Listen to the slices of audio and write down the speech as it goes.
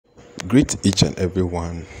Greet each and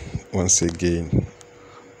everyone once again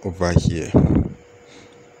over here.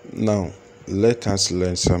 Now, let us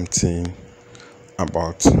learn something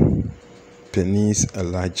about penis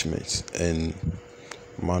enlargement and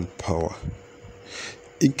manpower.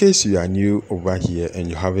 In case you are new over here and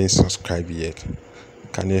you haven't subscribed yet,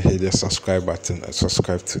 can you hit the subscribe button and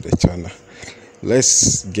subscribe to the channel?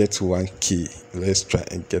 Let's get 1K. Let's try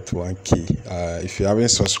and get 1K. If you haven't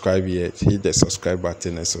subscribed yet, hit the subscribe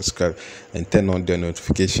button and subscribe, and turn on the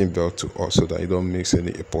notification bell to all so that you don't miss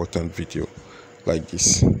any important video like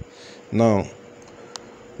this. Now,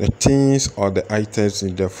 the things or the items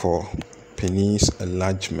needed for penis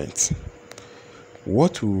enlargement.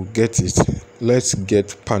 What we will get is, let's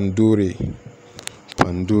get panduri,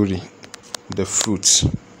 the fruits,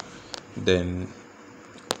 then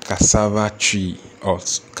cassava tree or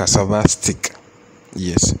cassava stick.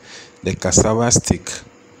 Yes, the cassava stick.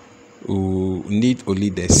 We need only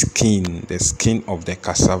the skin of the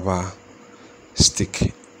cassava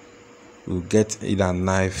stick. We'll get either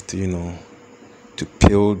knife to to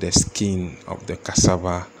peel the skin of the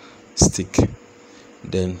cassava stick.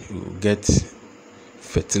 Then we'll get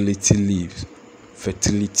fertility leaf,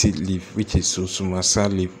 which is susumasa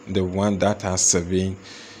leaf, the one that has 7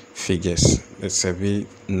 figures, the 7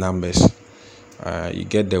 numbers. You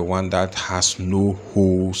get the one that has no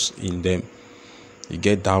holes in them. You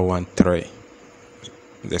get that one 3,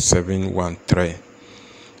 the 7-1-3.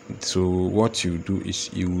 So what you do is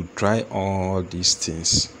you dry all these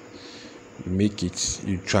things.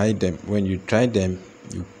 You dry them. When you dry them,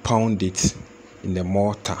 you pound it in the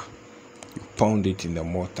mortar.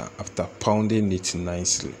 After pounding it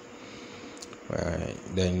nicely,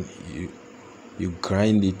 then you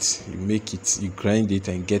grind it. You grind it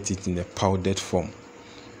and get it in the powdered form.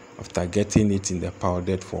 After getting it in the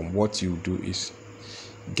powdered form, what you do is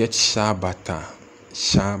get shea butter.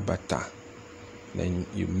 Then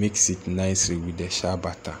you mix it nicely with the shea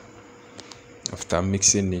butter. After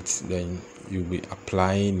mixing it, then you'll be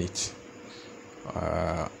applying it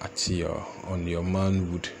on your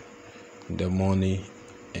manhood in the morning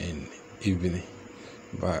and evening.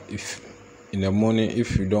 But if in the morning,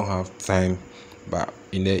 if you don't have time, but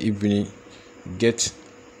in the evening, get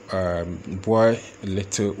boil a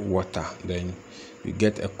little water. Then you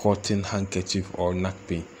get a cotton handkerchief or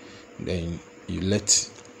napkin. Then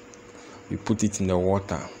you put it in the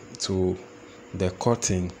water. So the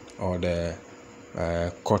cotton or the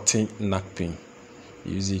cotton napkin,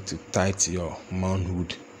 use it to tight your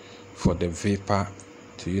manhood for the vapor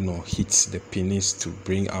to hit the penis to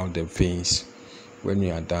bring out the veins. When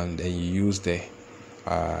you are done, then you use the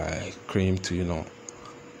cream to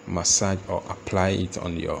massage or apply it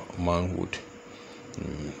on your manhood.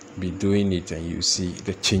 Be doing it and you see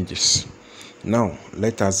the changes. Now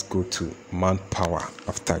let us go to manpower.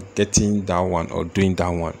 After getting that one or doing that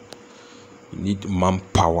one, you need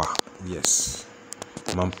manpower. Yes,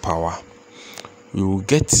 manpower. You will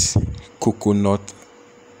get coconut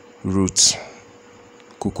roots,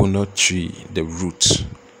 coconut tree, the roots.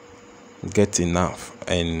 Get enough.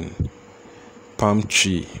 And palm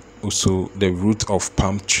tree, also the root of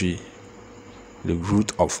palm tree.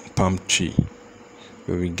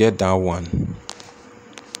 When we get that one,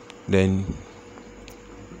 then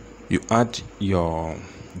you add your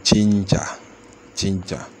ginger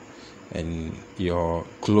and your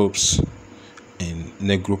cloves and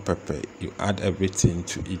negro pepper. You add everything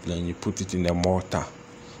to it, then you put it in a mortar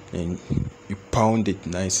and you pound it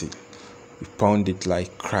nicely. You pound it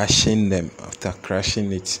like crushing them. After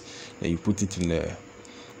crushing it, then you put it in the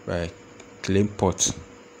clay pot.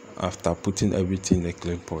 After putting everything in the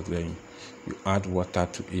clay pot, then you add water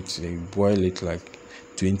to it. Then you boil it like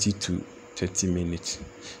 20 to 30 minutes.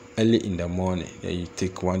 Early in the morning, then you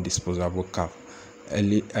take 1 disposable cup.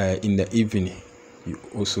 Early in the evening, you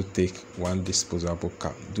also take 1 disposable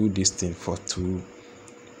cup. Do this thing for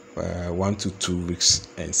 1 to 2 weeks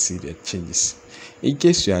and see the changes. In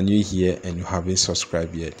case you are new here and you haven't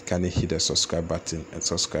subscribed yet, can you hit the subscribe button and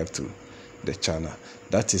subscribe to the channel?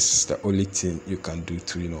 That is the only thing you can do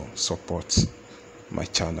to support my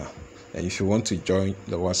channel. And if you want to join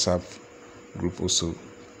the WhatsApp group also,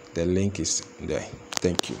 the link is there.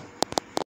 Thank you.